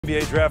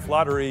NBA draft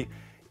lottery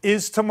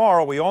is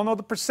tomorrow. We all know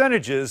the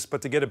percentages,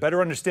 but to get a better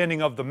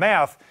understanding of the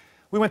math,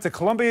 we went to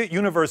Columbia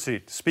University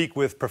to speak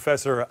with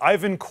Professor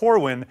Ivan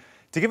Corwin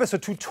to give us a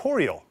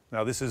tutorial.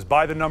 Now, this is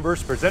By the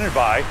Numbers presented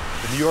by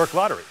the New York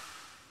Lottery.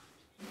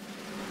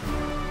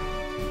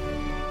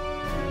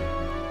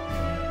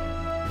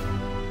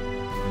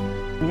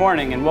 Good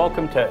morning and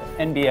welcome to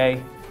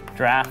NBA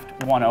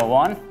Draft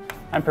 101.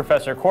 I'm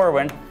Professor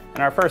Corwin, and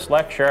our first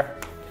lecture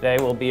today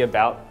will be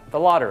about the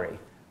lottery.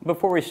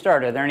 Before we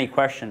start, are there any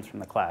questions from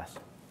the class?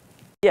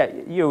 Yeah,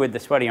 you with the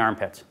sweaty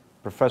armpits.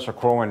 Professor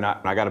Corwin,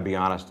 I got to be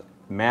honest,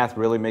 math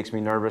really makes me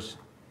nervous,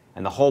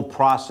 and the whole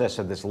process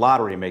of this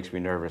lottery makes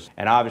me nervous.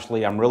 And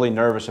obviously, I'm really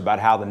nervous about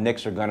how the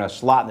Knicks are going to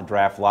slot in the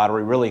draft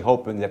lottery, really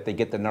hoping that they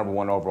get the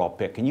 #1 overall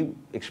pick. Can you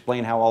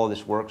explain how all of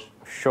this works?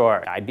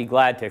 Sure, I'd be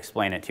glad to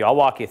explain it to you. I'll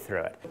walk you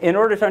through it. In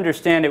order to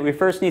understand it, we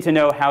first need to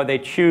know how they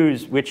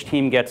choose which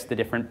team gets the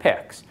different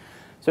picks.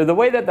 So the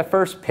way that the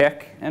first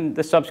pick and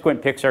the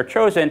subsequent picks are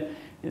chosen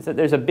is that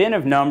there's a bin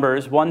of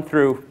numbers, 1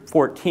 through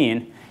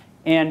 14,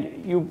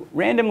 and you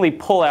randomly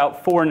pull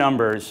out 4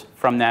 numbers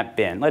from that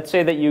bin. Let's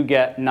say that you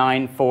get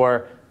 9,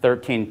 4,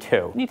 13, 2.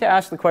 You need to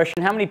ask the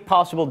question, how many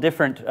possible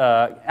different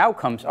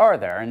outcomes are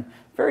there? And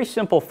very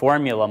simple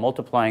formula,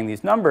 multiplying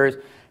these numbers,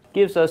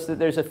 gives us that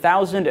there's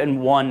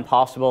 1,001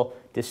 possible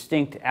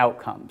distinct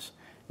outcomes.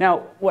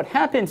 Now, what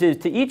happens is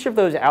to each of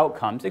those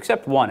outcomes,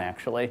 except one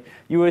actually,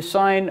 you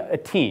assign a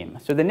team.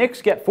 So the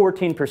Knicks get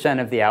 14%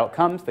 of the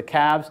outcomes, the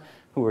Cavs,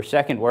 who were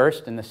second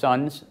worst, and the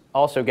Suns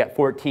also get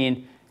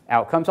 14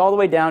 outcomes, all the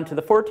way down to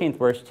the 14th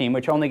worst team,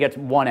 which only gets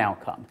 1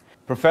 outcome.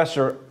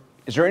 Professor,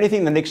 is there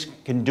anything the Knicks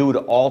can do to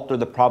alter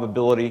the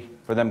probability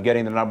for them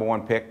getting the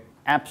 #1 pick?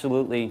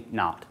 Absolutely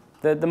not.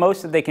 The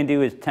most that they can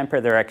do is temper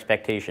their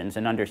expectations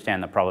and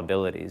understand the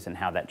probabilities and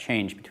how that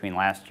changed between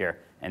last year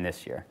and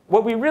this year.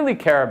 What we really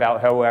care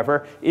about,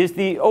 however, is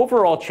the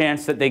overall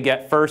chance that they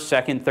get first,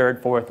 second,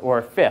 third, fourth,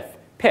 or fifth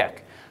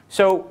pick.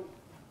 So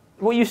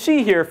what you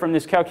see here from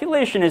this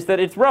calculation is that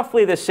it's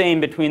roughly the same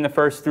between the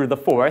first through the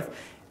fourth.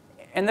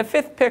 And the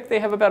fifth pick, they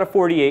have about a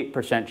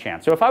 48%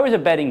 chance. So if I was a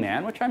betting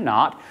man, which I'm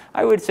not,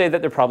 I would say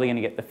that they're probably going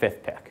to get the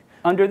fifth pick.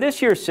 Under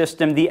this year's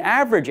system, the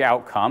average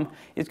outcome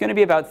is going to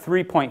be about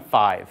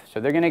 3.5. So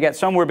they're going to get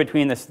somewhere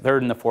between the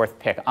third and the fourth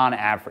pick on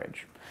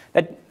average.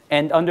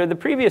 And under the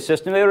previous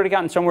system, they would have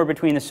gotten somewhere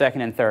between the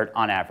second and third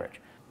on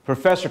average.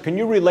 Professor, can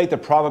you relate the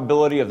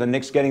probability of the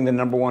Knicks getting the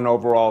 #1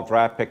 overall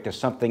draft pick to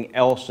something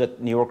else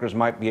that New Yorkers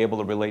might be able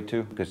to relate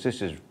to? Because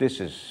this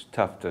is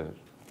tough to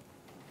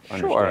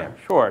understand.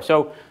 Sure.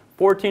 So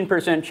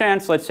 14%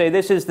 chance, let's say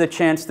this is the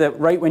chance that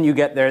right when you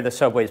get there, the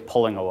subway's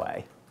pulling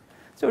away.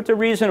 So it's a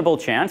reasonable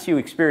chance. You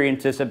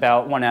experience this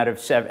about 1 out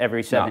of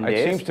every 7 days.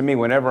 It seems to me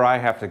whenever I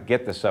have to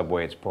get the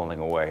subway, it's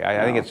pulling away.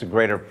 I think it's a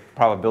greater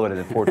probability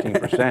than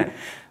 14%.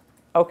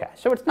 Okay,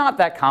 so it's not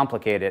that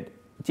complicated.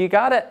 Do you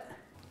got it?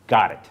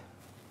 Got it.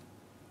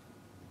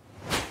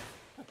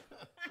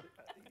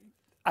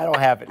 I don't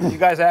have it. You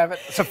guys have it?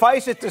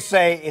 Suffice it to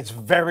say, it's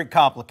very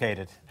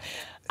complicated.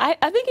 I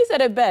think he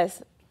said it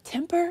best.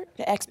 Temper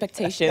the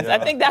expectations. Yeah. I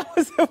think that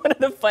was one of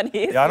the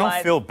funniest Yeah, I don't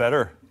lines. feel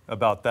better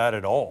about that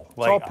at all.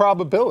 It's all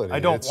probability. I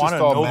don't want to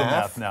know the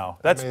math now.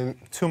 That's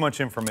too much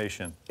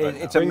information.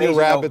 It's bring amazing. Your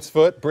rabbit's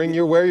foot.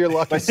 Wear your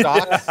lucky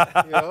socks.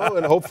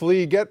 And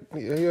hopefully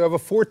you have a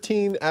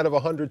 14 out of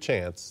 100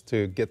 chance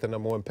to get the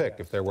 #1 pick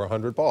if there were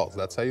 100 balls.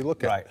 That's how you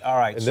look at it. Right. All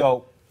right. And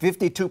so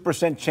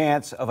 52%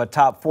 chance of a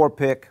top 4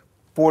 pick,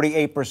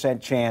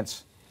 48%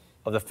 chance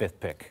of the 5th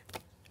pick,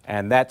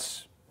 and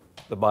that's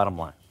the bottom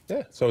line.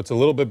 Yeah. So it's a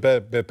little bit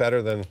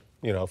better than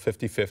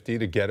 50-50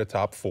 to get a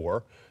top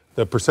 4.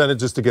 The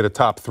percentage is to get a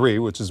top 3,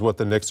 which is what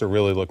the Knicks are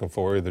really looking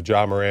for. Either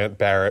Ja Morant,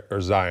 Barrett, or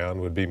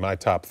Zion would be my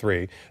top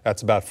 3.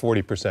 That's about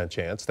 40%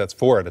 chance. That's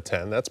 4 out of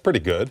 10. That's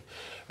pretty good.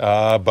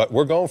 But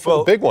we're going for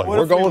the big one.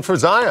 We're going for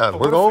Zion.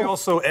 What if we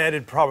also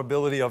added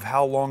probability of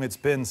how long it's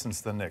been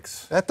since the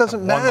Knicks? That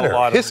doesn't matter.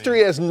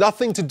 History has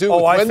nothing to do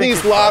with when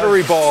these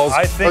lottery balls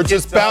are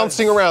just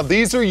bouncing around.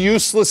 These are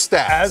useless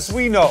stats. As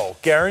we know,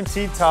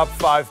 guaranteed top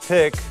 5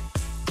 pick.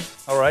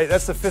 All right,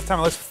 that's the 5th time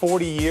in the last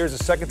 40 years.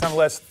 The 2nd time in the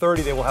last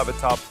 30, they will have a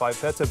top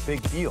 5. That's a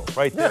big deal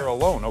right there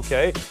alone,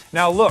 okay?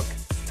 Now look,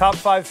 top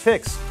 5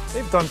 picks,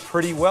 they've done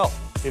pretty well.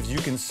 As you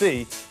can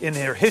see in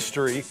their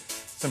history,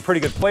 some pretty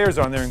good players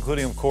on there,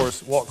 including, of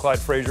course, Walt Clyde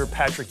Frazier,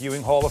 Patrick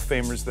Ewing, Hall of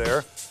Famers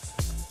there.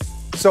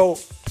 So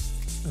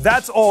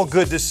that's all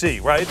good to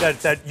see, right?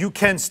 That you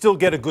can still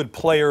get a good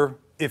player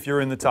if you're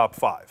in the top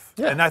 5.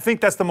 Yeah. And I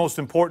think that's the most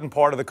important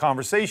part of the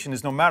conversation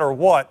is no matter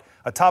what,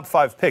 a top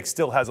 5 pick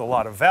still has a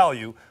lot of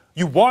value.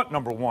 You want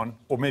 #1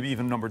 or maybe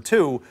even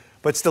 #2,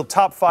 but still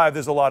top 5,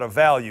 there's a lot of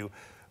value.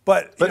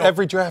 But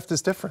every draft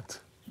is different.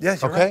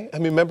 Yes, you're okay? right. I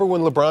mean, remember when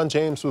LeBron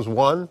James was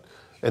 1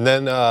 And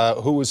then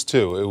who was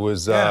 2? It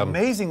was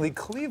amazingly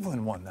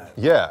Cleveland won that.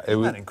 Yeah,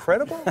 Isn't that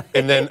incredible?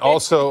 And then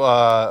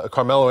also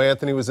Carmelo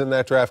Anthony was in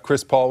that draft.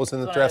 Chris Paul was in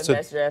the One draft. of the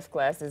best draft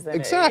classes in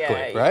Exactly,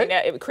 it. right?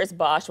 Yeah, Chris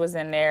Bosh was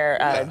in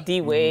there.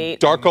 D Wade.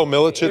 Darko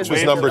Milicic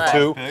was number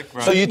 2. Pick,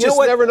 right. So you just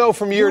never know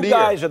from year to year.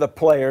 You guys are the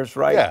players,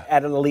 right? Yeah.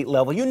 At an elite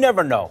level, you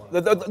never know.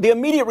 The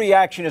immediate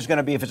reaction is going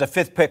to be if it's a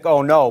 5th pick,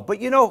 oh no. But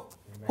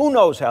who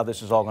knows how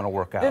this is all going to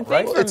work out,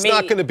 right? For It's me-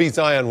 not going to be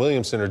Zion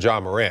Williamson or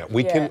John Morant.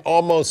 We can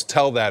almost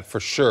tell that for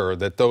sure,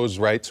 that those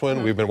right,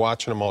 Swin, we've been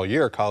watching them all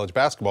year, college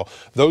basketball.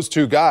 Those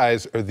 2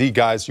 guys are the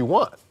guys you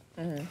want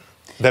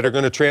that are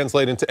going to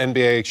translate into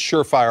NBA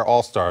surefire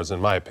all-stars, in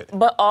my opinion.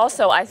 But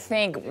also, I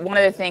think one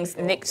of the things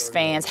Knicks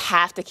fans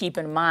have to keep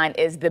in mind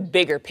is the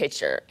bigger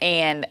picture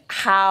and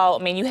how,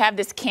 you have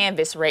this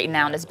canvas right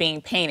now that's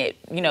being painted,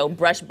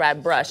 brush by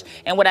brush.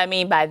 And what I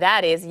mean by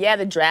that is,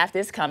 the draft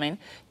is coming.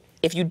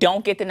 If you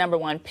don't get the number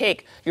 1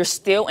 pick, you're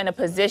still in a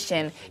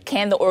position,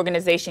 can the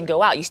organization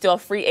go out? You still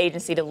have free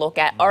agency to look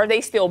at. Are they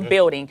still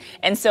building?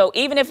 And so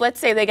even if, let's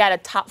say, they got a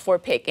top 4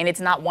 pick and it's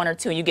not 1 or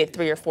 2 and you get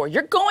 3 or 4,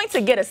 you're going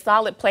to get a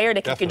solid player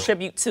that can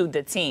contribute to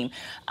the team.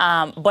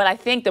 But I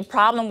think the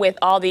problem with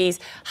all these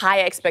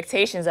high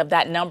expectations of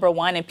that number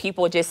 1 and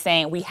people just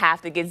saying we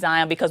have to get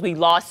Zion because we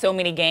lost so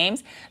many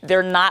games,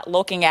 they're not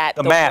looking at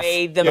the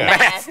way the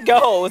math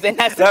goes. And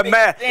that's the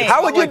big thing.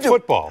 How would you do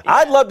football?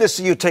 I'd love to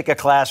see you take a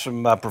class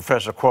from Professor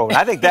Quote.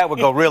 I think that would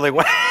go really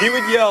well. He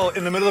would yell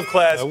in the middle of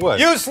class, I would.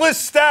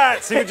 useless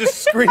stats. He would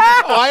just scream.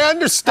 Oh, I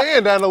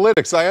understand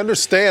analytics. I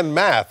understand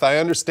math. I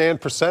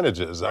understand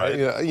percentages.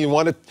 Right. You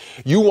want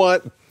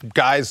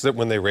guys that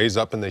when they raise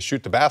up and they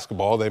shoot the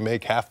basketball, they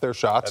make half their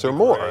shots or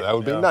more. great. That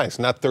would be nice,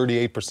 not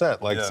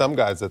 38% like some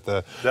guys that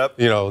the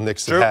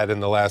Knicks have had in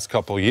the last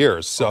couple of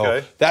years.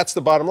 So that's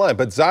the bottom line.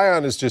 But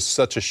Zion is just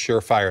such a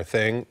surefire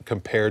thing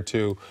compared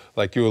to,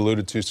 like you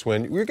alluded to,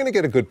 Swin. You're going to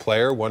get a good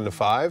player, 1 to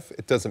 5.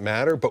 It doesn't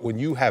matter. But when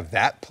you have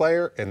that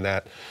player and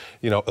that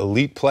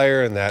elite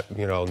player and that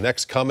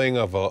next coming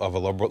of a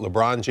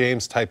LeBron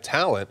James type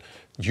talent,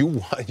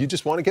 you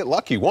just want to get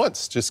lucky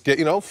once. Just get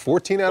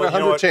 14 out of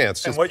 100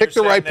 chance. Just pick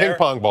the right ping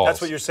pong balls.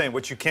 That's what you're saying.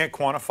 What you can't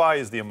quantify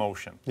is the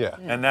emotion. Yeah.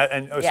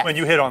 And when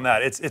you hit on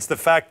that, it's the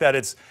fact that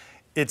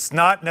it's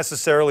not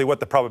necessarily what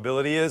the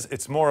probability is.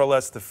 It's more or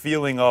less the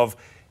feeling of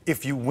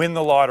if you win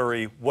the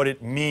lottery, what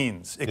it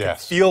means. It can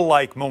feel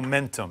like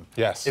momentum.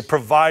 Yes. It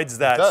provides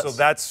that. It does. So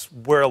that's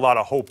where a lot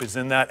of hope is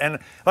in that. And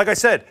like I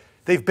said,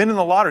 they've been in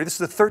the lottery. This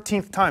is the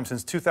 13th time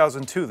since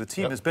 2002 the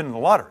team has been in the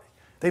lottery.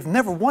 They've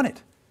never won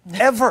it.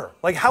 Ever.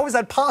 Like, how is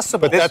that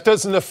possible? But that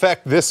doesn't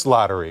affect this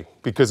lottery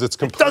because it's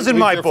completely does in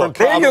my different book.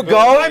 There you go.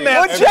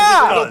 probability. Good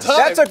job.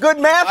 That's a good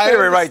math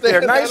theory right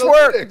there. Nice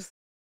work.